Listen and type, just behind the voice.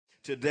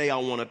Today I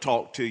want to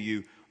talk to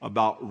you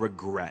about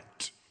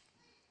regret.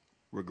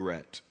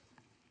 Regret.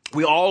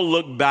 We all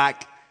look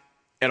back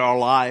at our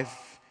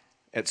life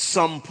at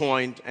some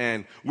point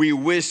and we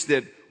wish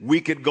that we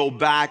could go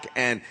back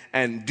and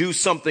do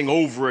something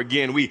over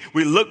again. We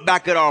look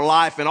back at our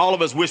life and all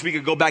of us wish we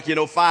could go back,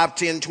 5,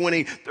 10,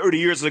 20, 30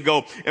 years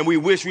ago, and we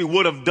wish we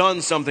would have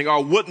done something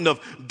or wouldn't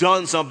have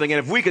done something. And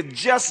if we could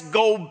just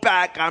go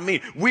back,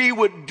 we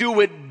would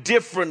do it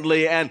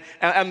differently. And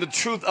the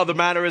truth of the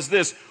matter is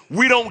this: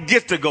 we don't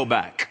get to go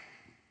back.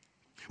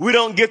 We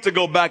don't get to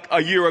go back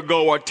a year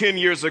ago or 10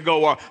 years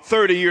ago or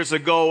 30 years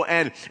ago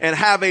and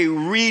have a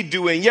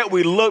redo. And yet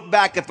we look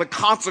back at the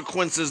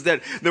consequences,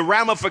 that the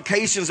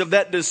ramifications of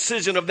that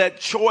decision, of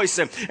that choice,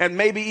 and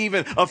maybe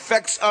even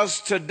affects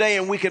us today.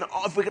 And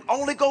if we can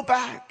only go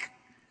back,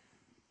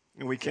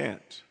 and we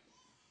can't.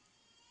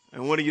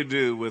 And what do you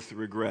do with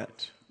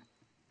regret?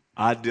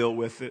 I deal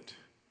with it.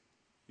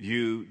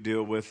 You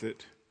deal with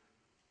it.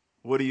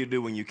 What do you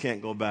do when you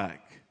can't go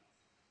back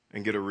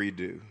and get a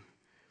redo?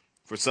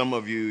 For some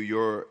of you,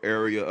 your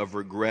area of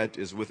regret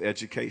is with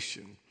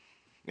education.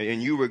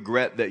 And you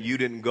regret that you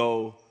didn't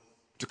go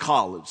to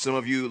college. Some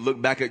of you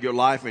look back at your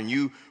life and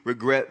you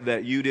regret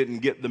that you didn't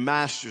get the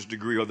master's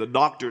degree or the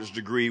doctor's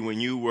degree when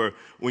you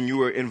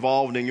were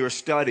involved in your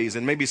studies.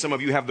 And maybe some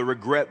of you have the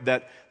regret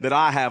that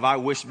I have. I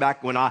wish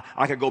back when I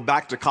could go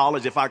back to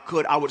college. If I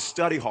could, I would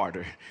study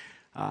harder.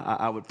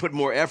 I would put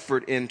more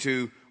effort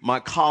into my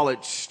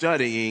college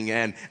studying,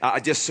 and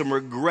just some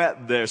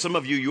regret there. Some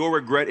of you, your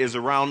regret is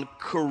around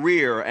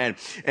career,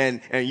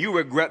 and you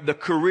regret the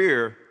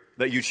career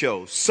that you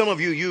chose. Some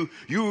of you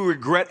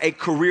regret a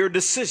career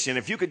decision.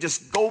 If you could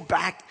just go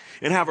back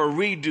and have a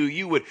redo,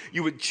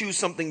 you would choose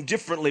something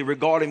differently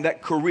regarding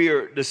that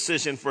career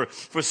decision.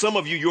 For some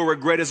of you, your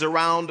regret is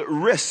around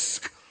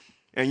risk.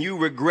 And you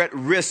regret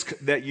risk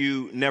that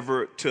you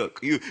never took.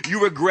 You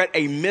regret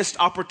a missed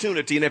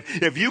opportunity. And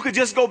if you could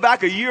just go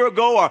back a year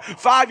ago or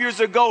 5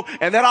 years ago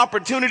and that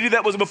opportunity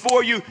that was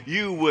before you,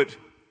 you would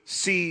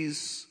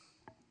seize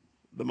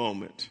the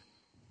moment.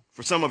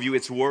 For some of you,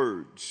 it's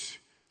words.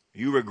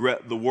 You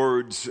regret the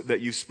words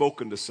that you've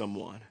spoken to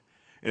someone.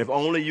 And if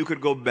only you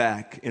could go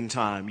back in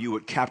time, you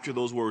would capture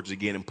those words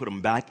again and put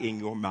them back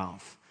in your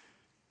mouth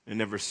and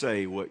never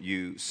say what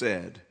you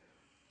said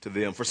to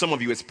them. For some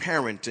of you, it's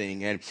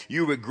parenting, and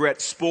you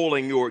regret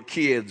spoiling your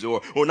kids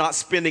or not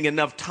spending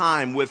enough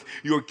time with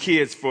your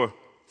kids. For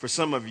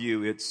some of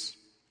you, it's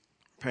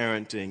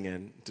parenting,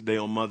 and today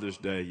on Mother's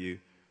Day, you're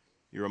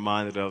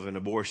reminded of an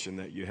abortion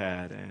that you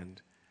had,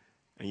 and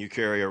you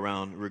carry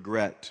around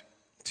regret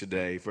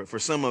today. For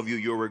some of you,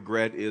 your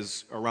regret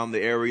is around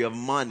the area of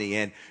money,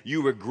 and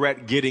you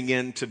regret getting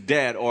into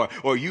debt,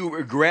 or you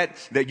regret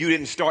that you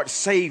didn't start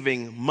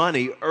saving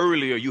money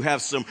earlier. You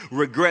have some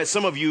regret.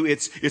 Some of you,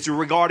 it's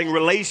regarding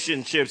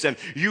relationships, and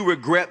you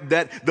regret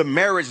that the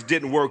marriage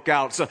didn't work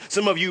out. So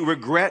some of you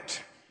regret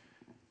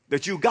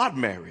that you got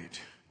married.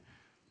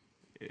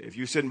 If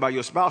you're sitting by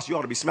your spouse, you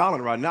ought to be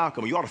smiling right now.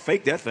 Come on, you ought to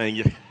fake that thing.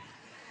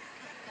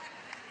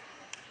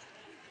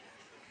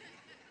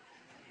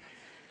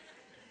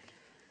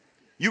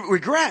 You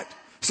regret.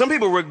 Some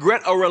people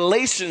regret a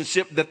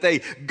relationship that they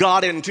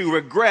got into.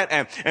 Regret.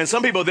 And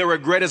some people, their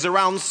regret is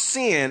around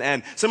sin.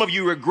 And some of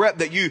you regret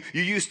that you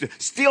used to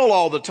steal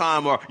all the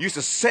time, or used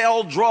to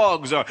sell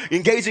drugs, or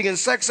engaging in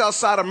sex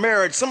outside of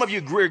marriage. Some of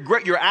you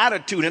regret your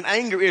attitude and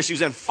anger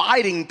issues and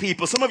fighting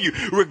people. Some of you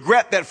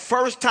regret that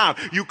first time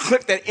you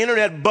clicked that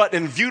internet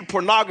button and viewed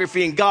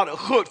pornography and got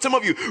hooked. Some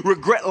of you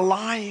regret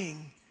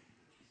lying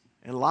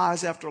and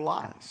lies after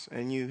lies.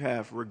 And you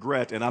have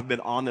regret. And I've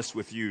been honest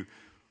with you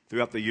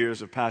throughout the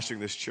years of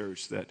pastoring this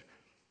church that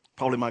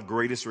probably my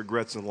greatest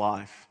regrets in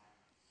life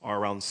are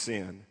around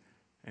sin.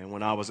 And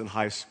when I was in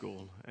high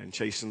school and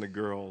chasing the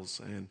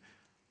girls, and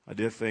I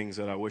did things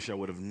that I wish I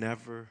would have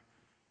never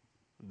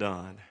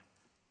done.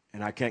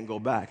 And I can't go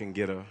back and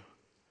get a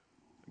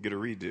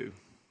redo.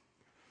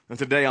 And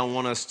today I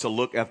want us to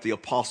look at the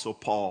Apostle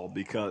Paul,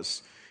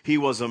 because he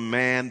was a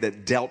man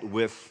that dealt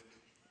with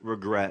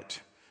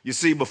regret. You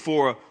see,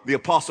 before the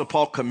Apostle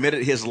Paul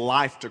committed his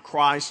life to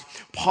Christ,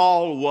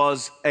 Paul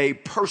was a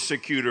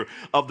persecutor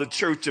of the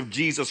church of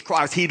Jesus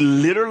Christ.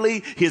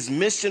 His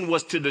mission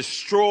was to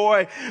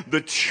destroy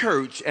the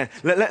church. And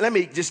let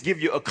me just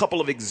give you a couple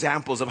of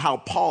examples of how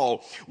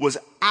Paul was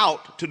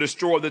out to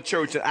destroy the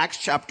church. In Acts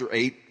chapter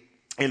 8,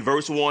 in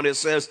verse 1, it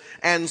says,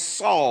 "And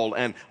Saul,"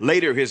 and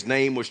later his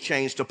name was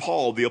changed to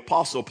Paul, the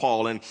Apostle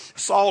Paul, "and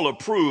Saul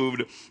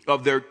approved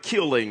of their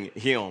killing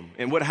him."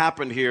 And what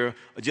happened here,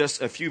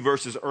 just a few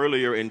verses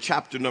earlier in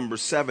chapter number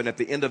 7, at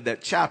the end of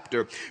that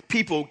chapter,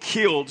 people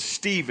killed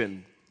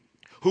Stephen,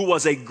 who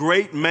was a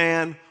great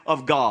man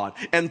of God.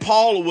 And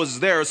Paul was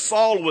there,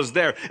 Saul was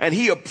there, and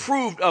he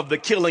approved of the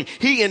killing.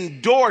 He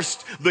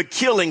endorsed the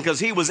killing because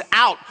he was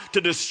out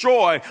to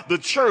destroy the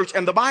church.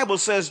 And the Bible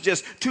says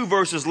just 2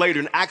 verses later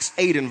in Acts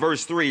 8 and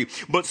verse 3,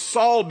 but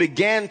Saul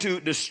began to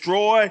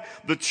destroy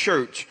the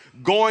church.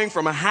 Going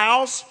from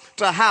house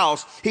to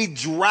house, he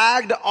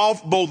dragged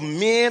off both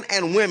men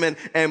and women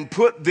and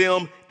put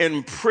them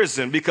in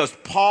prison because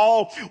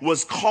Paul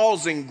was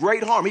causing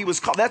great harm.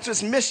 That's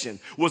his mission,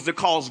 was to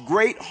cause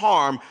great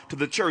harm to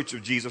the church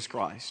of Jesus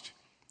Christ.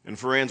 And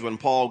friends, when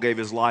Paul gave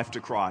his life to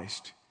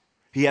Christ,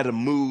 he had to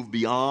move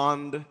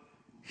beyond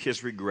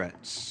his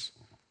regrets.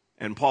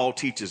 And Paul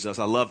teaches us,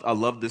 I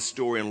love this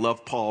story and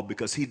love Paul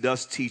because he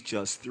does teach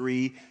us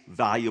 3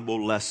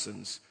 valuable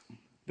lessons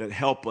that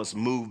help us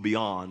move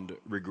beyond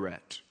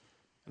regret.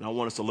 And I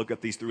want us to look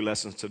at these 3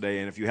 lessons today.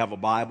 And if you have a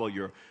Bible,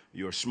 your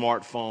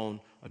smartphone,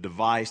 a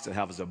device that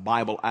has a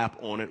Bible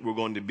app on it, we're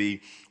going to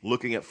be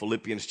looking at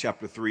Philippians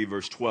chapter 3,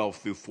 verse 12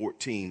 through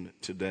 14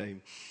 today.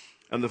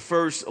 And the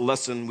first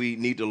lesson we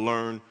need to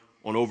learn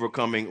on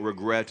overcoming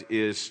regret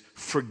is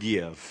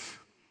forgive.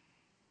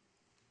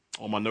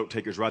 All my note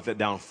takers, write that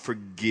down.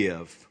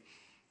 Forgive.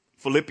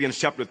 Philippians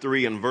chapter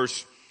 3 and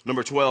verse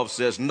number 12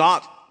 says,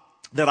 not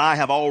that I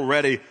have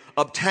already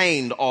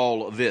obtained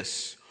all of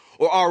this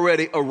or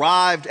already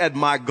arrived at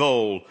my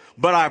goal,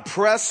 but I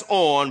press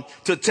on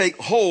to take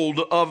hold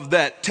of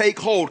that. Take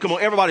hold. Come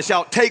on, everybody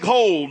shout, take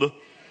hold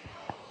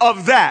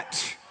of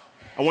that.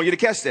 I want you to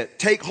catch that.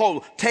 Take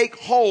hold. Take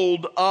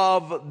hold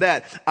of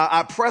that.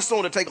 I press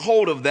on to take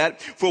hold of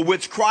that for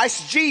which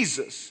Christ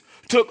Jesus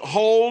took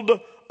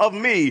hold of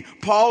me.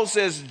 Paul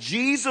says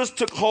Jesus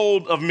took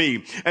hold of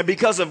me, and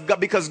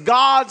because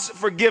God's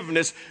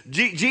forgiveness,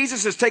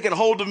 Jesus has taken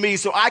hold of me,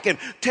 so I can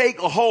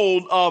take a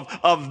hold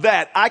of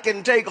that. I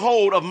can take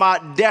hold of my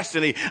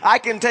destiny. I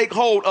can take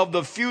hold of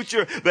the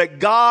future that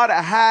God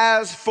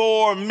has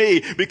for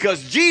me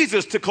because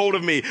Jesus took hold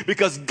of me.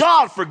 Because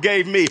God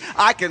forgave me,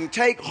 I can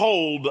take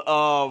hold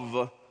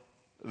of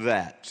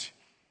that.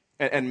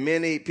 And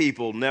many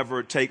people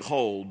never take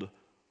hold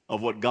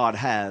of what God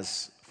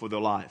has for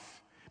their life.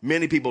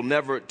 Many people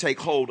never take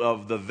hold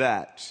of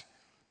that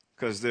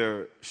because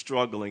they're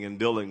struggling and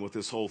dealing with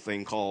this whole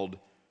thing called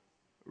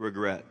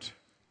regret.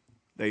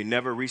 They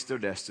never reach their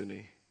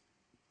destiny.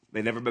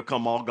 They never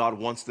become all God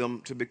wants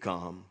them to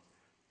become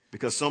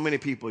because so many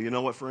people, you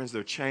know what, friends,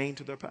 they're chained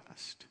to their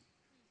past.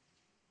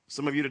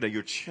 Some of you today,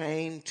 you're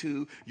chained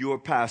to your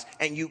past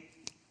and you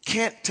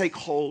can't take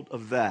hold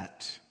of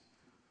that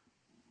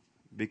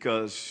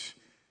because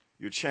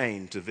you're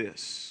chained to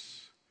this.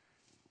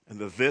 And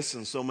this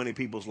in so many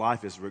people's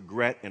life is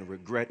regret, and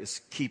regret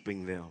is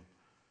keeping them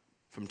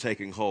from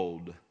taking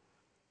hold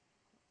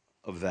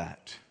of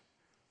that.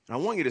 And I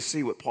want you to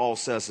see what Paul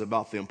says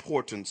about the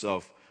importance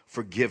of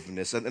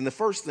forgiveness. And the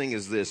first thing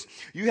is this: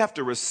 you have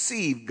to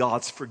receive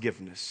God's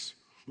forgiveness.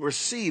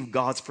 Receive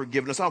God's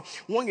forgiveness. I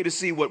want you to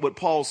see what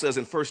Paul says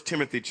in 1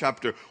 Timothy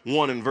chapter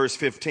 1 and verse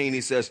 15. He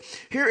says,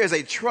 here is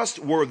a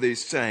trustworthy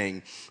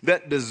saying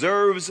that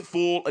deserves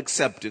full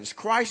acceptance.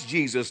 Christ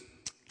Jesus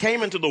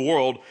came into the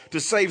world to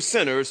save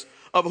sinners,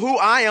 of who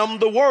I am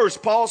the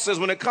worst. Paul says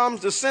when it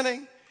comes to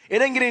sinning, it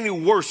didn't get any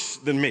worse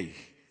than me.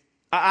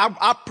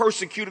 I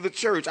persecuted the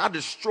church. I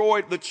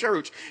destroyed the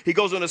church. He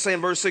goes on to say in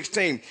verse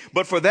 16,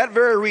 but for that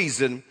very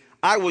reason,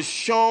 I was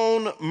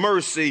shown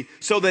mercy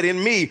so that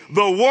in me,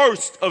 the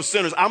worst of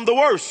sinners, I'm the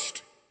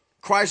worst,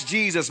 Christ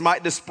Jesus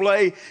might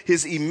display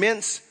his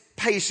immense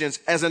patience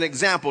as an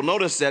example.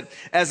 Notice that,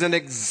 as an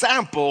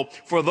example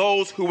for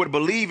those who would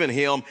believe in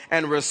him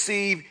and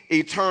receive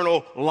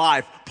eternal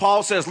life.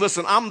 Paul says,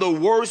 listen, I'm the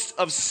worst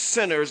of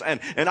sinners and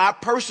I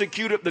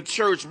persecuted the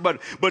church, but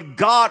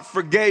God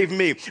forgave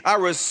me. I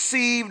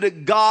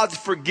received God's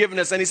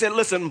forgiveness. And he said,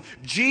 listen,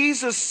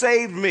 Jesus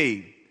saved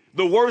me,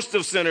 the worst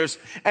of sinners,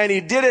 and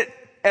he did it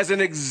as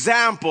an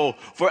example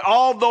for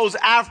all those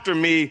after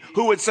me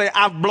who would say,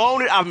 I've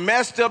blown it, I've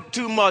messed up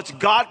too much,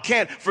 God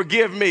can't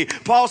forgive me.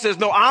 Paul says,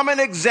 no, I'm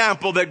an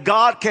example that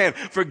God can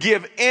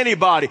forgive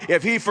anybody.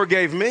 If he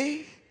forgave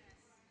me,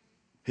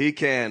 he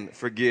can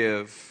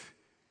forgive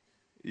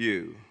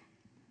you.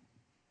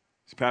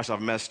 Pastor,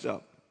 I've messed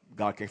up.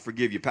 God can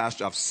forgive you.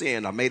 Pastor, I've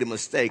sinned, I've made a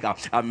mistake,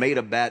 I've made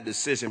a bad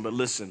decision. But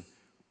listen,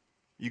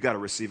 you got to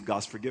receive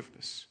God's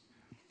forgiveness.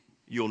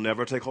 You'll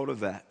never take hold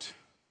of that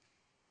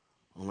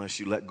unless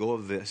you let go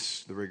of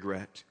this, the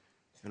regret,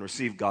 and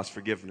receive God's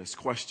forgiveness.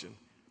 Question: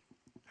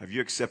 have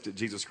you accepted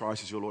Jesus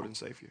Christ as your Lord and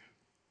Savior?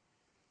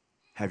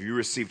 Have you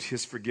received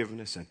his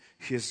forgiveness and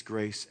his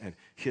grace and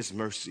his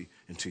mercy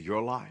into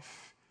your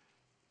life?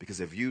 Because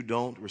if you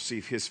don't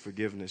receive his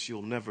forgiveness,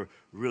 you'll never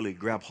really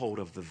grab hold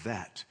of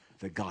that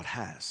God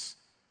has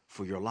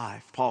for your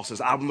life. Paul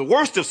says, I'm the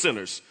worst of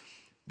sinners,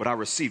 but I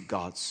received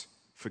God's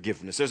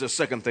forgiveness. There's a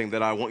second thing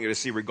that I want you to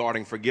see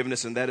regarding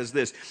forgiveness, and that is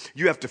this: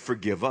 you have to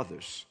forgive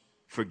others.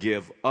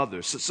 forgive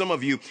others. So some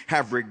of you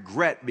have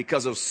regret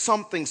because of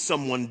something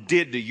someone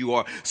did to you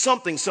or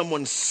something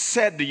someone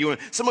said to you. And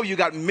some of you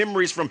got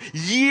memories from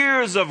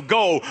years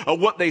ago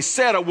of what they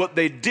said or what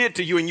they did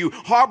to you. And you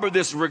harbor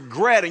this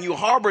regret and you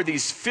harbor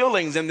these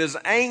feelings and this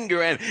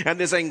anger and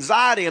this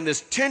anxiety and this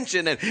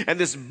tension and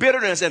this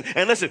bitterness. And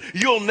listen,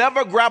 you'll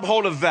never grab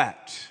hold of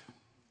that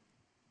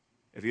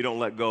if you don't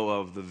let go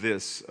of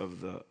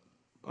the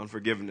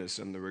unforgiveness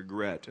and the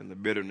regret and the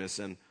bitterness.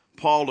 And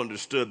Paul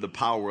understood the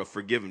power of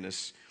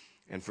forgiveness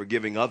and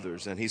forgiving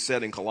others. And he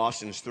said in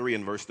Colossians 3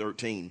 and verse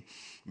 13,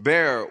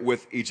 bear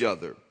with each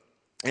other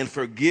and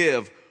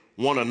forgive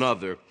one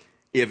another.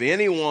 If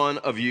any one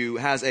of you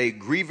has a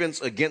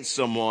grievance against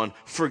someone,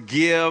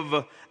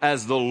 forgive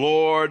as the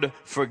Lord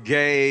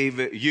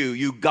forgave you.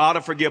 You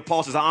gotta forgive.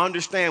 Paul says, I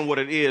understand what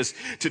it is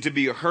to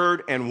be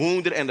hurt and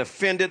wounded and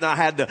offended. And I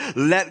had to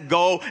let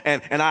go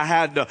and I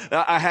had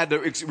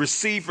to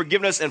receive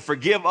forgiveness and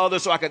forgive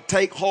others so I could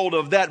take hold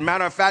of that.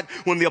 Matter of fact,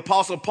 when the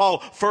Apostle Paul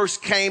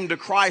first came to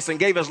Christ and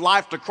gave his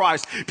life to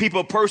Christ,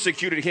 people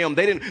persecuted him.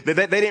 They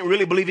didn't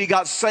really believe he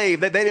got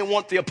saved. They didn't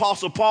want the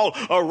Apostle Paul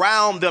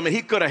around them, and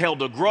he could have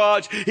held a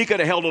grudge. He could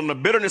have held on to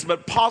bitterness,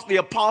 but the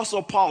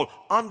Apostle Paul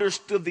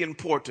understood the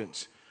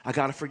importance. I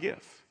got to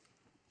forgive.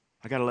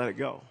 I got to let it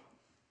go.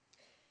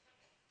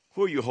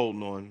 Who are you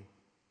holding on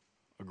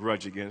a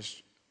grudge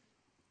against?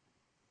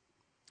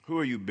 Who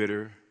are you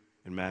bitter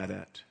and mad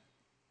at?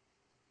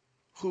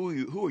 Who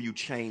are you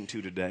chained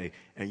to today,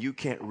 and you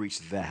can't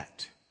reach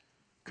that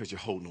because you're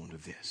holding on to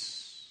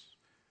this?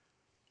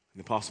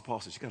 And the Apostle Paul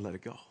says, you got to let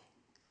it go.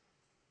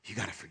 You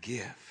got to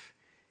forgive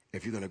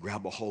if you're going to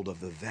grab a hold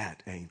of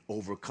that and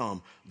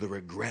overcome the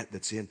regret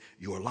that's in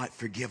your life.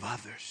 Forgive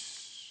others.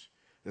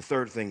 The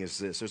third thing is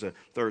this. There's a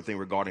third thing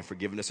regarding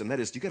forgiveness, and that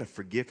is you got to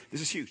forgive.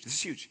 This is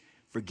huge.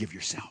 Forgive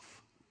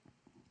yourself.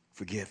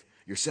 Forgive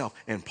yourself.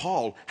 And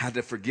Paul had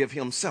to forgive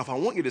himself. I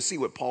want you to see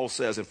what Paul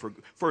says in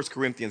 1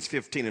 Corinthians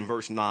 15 and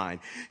verse 9.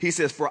 He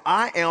says, for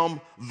I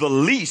am the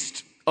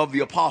least of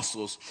the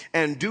apostles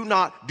and do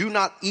not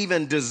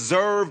even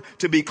deserve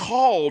to be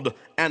called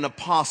an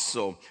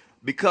apostle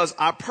because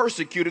I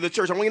persecuted the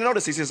church. I want you to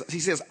notice he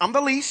says, I'm the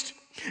least.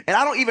 And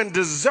I don't even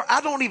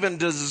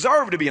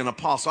deserve to be an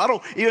apostle. I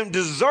don't even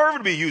deserve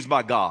to be used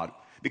by God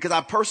because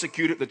I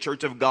persecuted the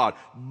church of God.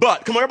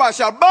 But, come on, everybody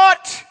shout,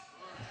 but.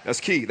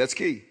 That's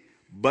key.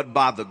 But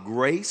by the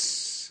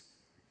grace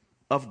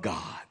of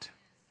God,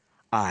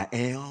 I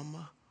am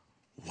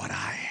what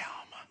I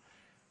am.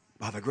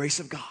 By the grace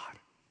of God,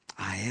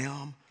 I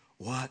am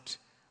what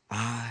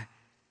I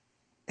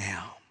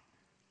am.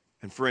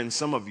 And friends,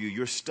 some of you,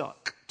 you're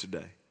stuck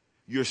today.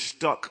 You're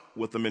stuck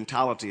with the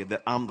mentality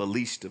that I'm the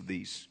least of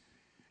these.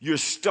 You're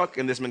stuck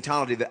in this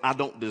mentality that I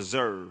don't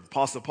deserve.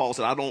 Apostle Paul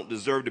said, I don't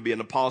deserve to be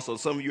an apostle.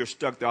 Some of you are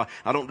stuck there.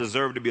 I don't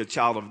deserve to be a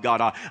child of God.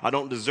 I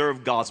don't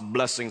deserve God's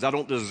blessings. I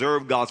don't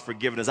deserve God's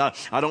forgiveness. I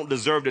don't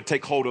deserve to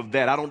take hold of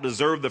that. I don't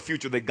deserve the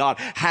future that God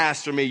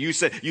has for me. You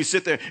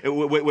sit there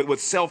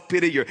with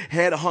self-pity, your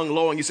head hung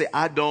low, and you say,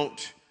 I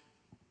don't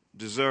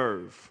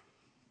deserve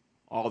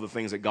all the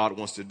things that God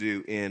wants to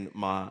do in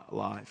my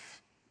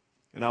life.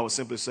 And I would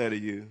simply say to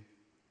you,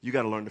 you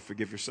got to learn to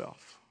forgive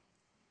yourself.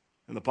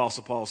 And the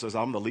Apostle Paul says,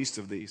 I'm the least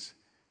of these.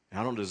 And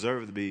I don't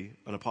deserve to be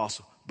an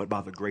apostle, but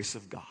by the grace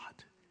of God,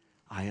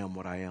 I am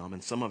what I am.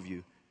 And some of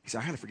you, he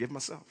said, I got to forgive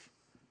myself.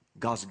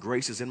 God's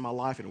grace is in my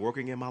life and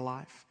working in my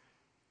life.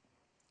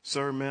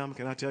 Sir, ma'am,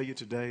 can I tell you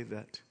today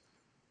that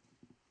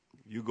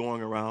you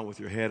going around with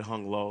your head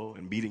hung low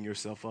and beating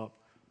yourself up,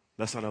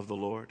 that's not of the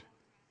Lord.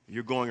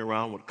 You're going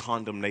around with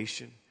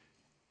condemnation.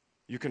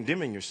 You're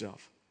condemning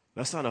yourself.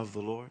 That's not of the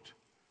Lord.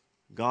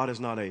 God is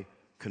not a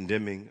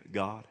condemning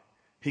God.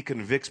 He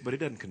convicts, but he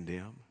doesn't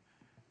condemn.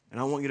 And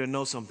I want you to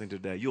know something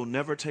today. You'll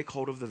never take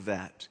hold of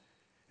that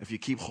if you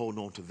keep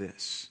holding on to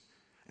this.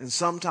 And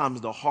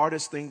sometimes the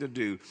hardest thing to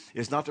do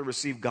is not to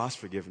receive God's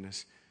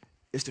forgiveness,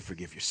 it's to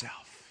forgive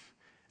yourself.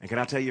 And can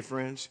I tell you,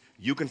 friends,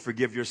 you can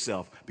forgive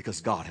yourself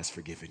because God has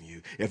forgiven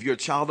you. If you're a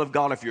child of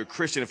God, if you're a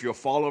Christian, if you're a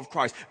follower of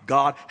Christ,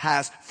 God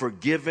has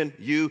forgiven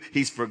you.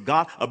 He's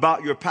forgot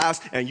about your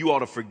past, and you ought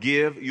to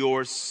forgive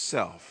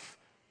yourself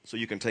so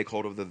you can take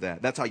hold of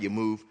that. That's how you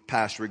move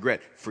past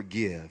regret.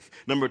 Forgive.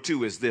 Number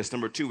two is this.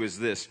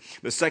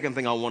 The second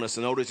thing I want us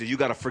to notice is you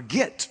got to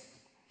forget.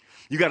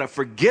 You got to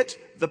forget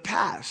the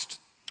past.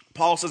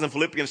 Paul says in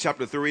Philippians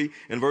chapter 3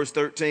 and verse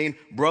 13,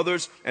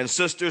 brothers and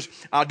sisters,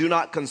 I do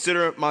not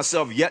consider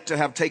myself yet to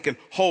have taken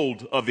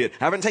hold of it.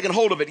 I haven't taken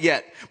hold of it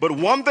yet. But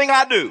one thing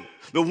I do,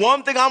 the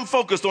one thing I'm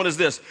focused on is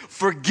this,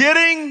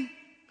 forgetting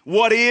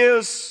what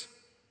is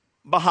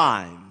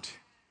behind.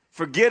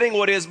 Forgetting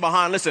what is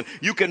behind. Listen,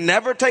 you can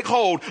never take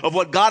hold of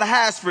what God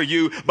has for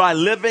you by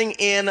living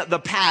in the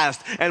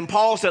past. And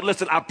Paul said,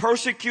 listen, I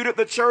persecuted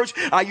the church.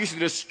 I used to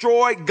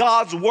destroy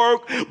God's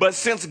work. But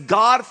since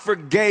God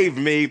forgave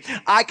me,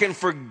 I can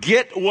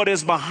forget what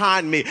is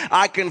behind me.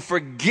 I can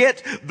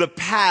forget the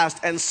past.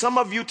 And some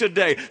of you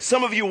today,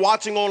 some of you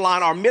watching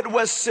online, our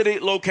Midwest City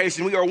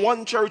location, we are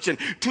one church in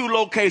 2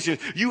 locations.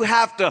 You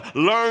have to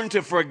learn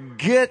to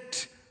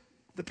forget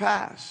the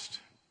past.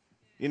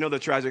 You know the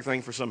tragic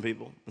thing for some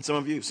people, and some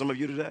of you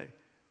today,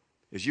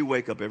 is you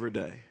wake up every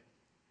day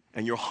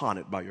and you're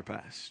haunted by your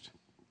past.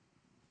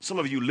 Some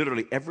of you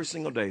literally every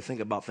single day think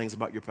about things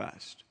about your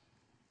past.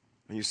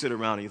 And you sit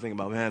around and you think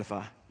about, man, if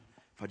I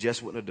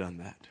just wouldn't have done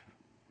that.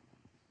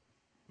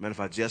 Man,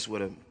 if I just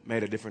would have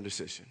made a different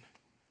decision.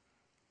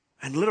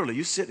 And literally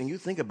you sit and you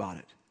think about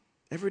it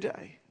every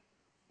day.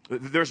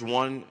 There's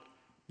one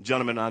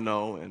gentleman I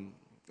know and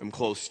I'm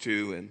close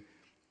to,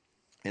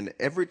 and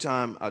every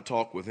time I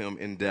talk with him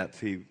in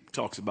depth, he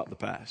talks about the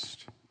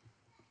past.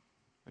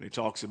 And he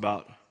talks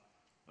about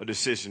a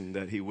decision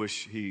that he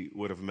wished he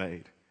would have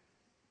made.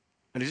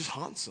 And it just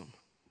haunts him.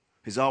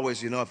 He's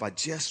always, if I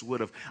just would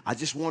have, I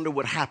just wonder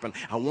what happened.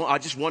 I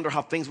just wonder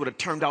how things would have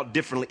turned out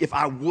differently if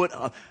I would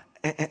have.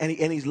 And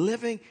he's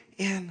living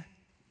in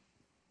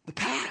the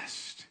past.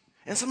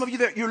 And some of you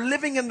there, you're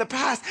living in the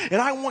past.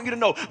 And I want you to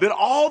know that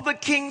all the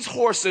king's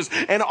horses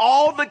and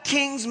all the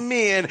king's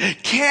men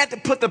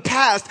can't put the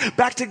past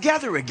back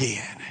together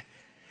again.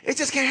 It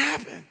just can't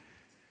happen.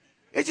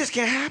 It just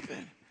can't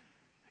happen.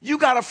 You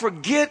got to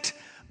forget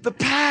the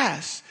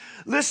past.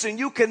 Listen,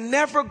 you can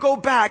never go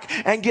back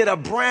and get a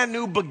brand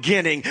new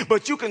beginning,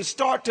 but you can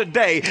start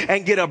today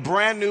and get a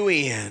brand new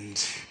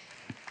end.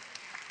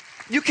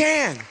 You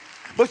can.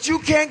 But you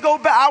can't go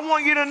back. I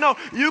want you to know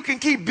you can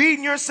keep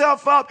beating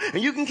yourself up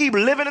and you can keep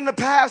living in the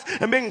past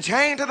and being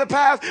chained to the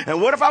past.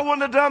 And what if I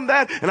wouldn't have done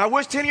that? And I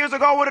wish 10 years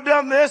ago I would have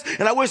done this.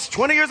 And I wish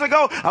 20 years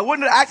ago I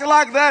wouldn't have acted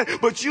like that.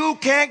 But you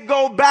can't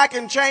go back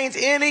and change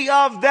any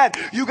of that.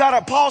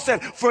 Paul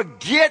said,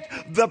 forget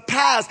the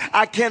past.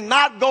 I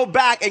cannot go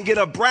back and get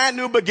a brand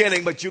new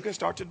beginning, but you can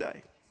start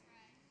today.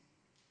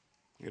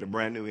 Get a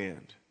brand new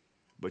end.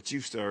 But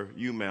you, sir,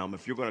 you, ma'am,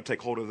 if you're going to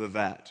take hold of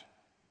that,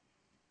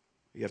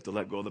 you have to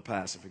let go of the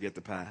past and forget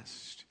the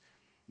past.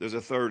 There's a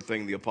third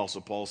thing the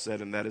Apostle Paul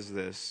said, and that is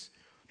this.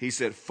 He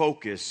said,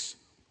 focus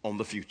on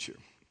the future.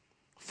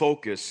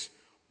 Focus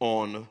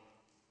on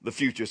the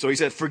future. So he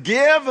said,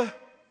 forgive,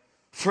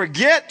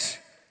 forget,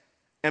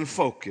 and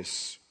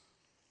focus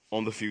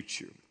on the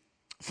future.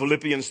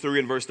 Philippians 3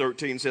 and verse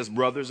 13 says,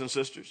 brothers and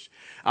sisters,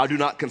 I do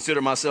not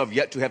consider myself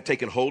yet to have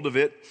taken hold of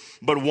it,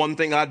 but one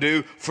thing I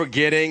do,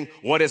 forgetting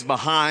what is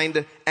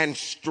behind and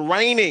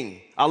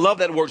straining. I love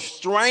that word,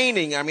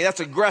 straining. I mean,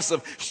 that's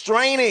aggressive.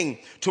 Straining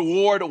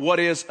toward what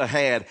is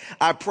ahead.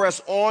 I press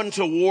on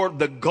toward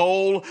the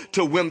goal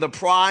to win the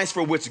prize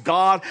for which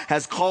God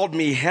has called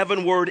me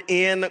heavenward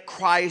in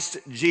Christ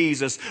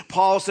Jesus.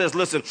 Paul says,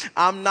 listen,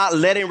 I'm not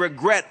letting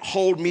regret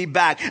hold me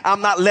back.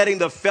 I'm not letting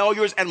the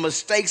failures and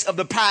mistakes of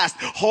the past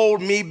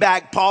hold me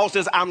back. Paul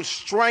says, I'm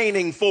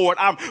straining forward.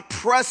 I'm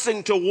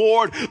pressing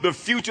toward the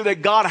future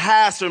that God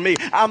has for me.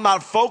 I'm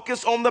not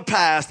focused on the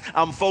past.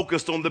 I'm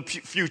focused on the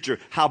future.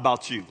 How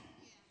about you?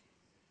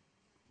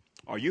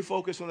 Are you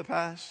focused on the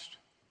past?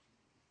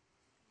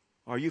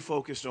 Are you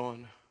focused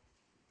on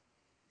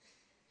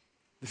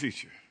the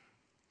future?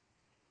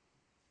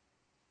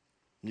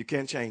 You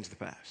can't change the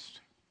past.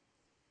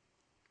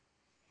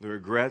 The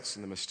regrets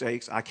and the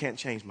mistakes, I can't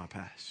change my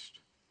past.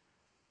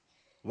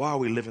 Why are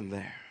we living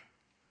there?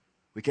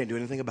 We can't do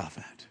anything about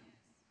that.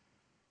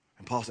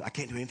 And Paul said, I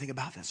can't do anything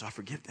about that, so I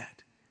forget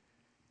that.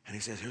 And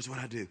he says, here's what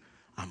I do.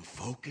 I'm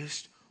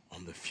focused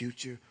on the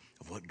future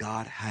of what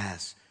God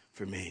has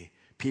for me.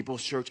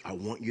 People's Church, I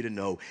want you to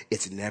know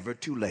it's never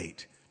too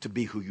late to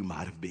be who you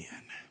might have been.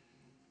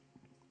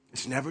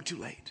 It's never too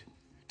late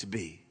to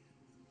be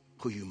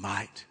who you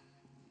might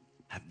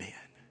have been.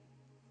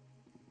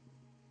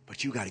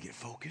 But you got to get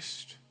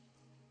focused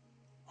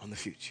on the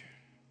future,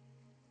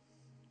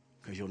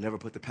 because you'll never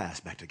put the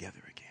past back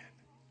together again.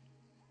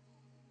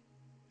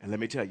 And let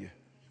me tell you,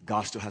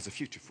 God still has a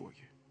future for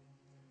you.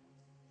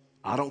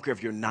 I don't care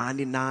if you're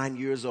 99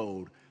 years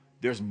old.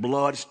 There's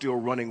blood still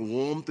running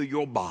warm through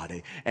your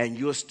body, and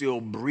you're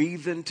still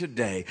breathing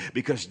today,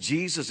 because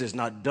Jesus is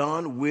not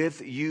done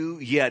with you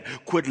yet.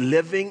 Quit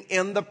living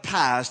in the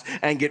past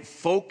and get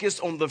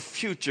focused on the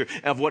future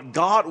of what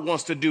God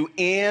wants to do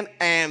in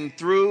and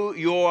through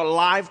your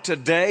life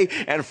today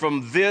and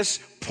from this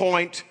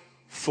point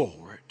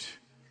forward.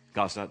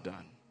 God's not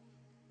done.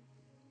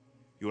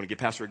 You want to get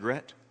past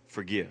regret?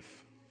 Forgive.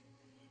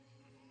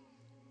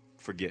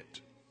 Forget.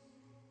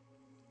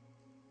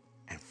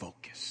 And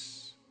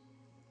focus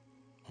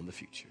on the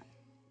future.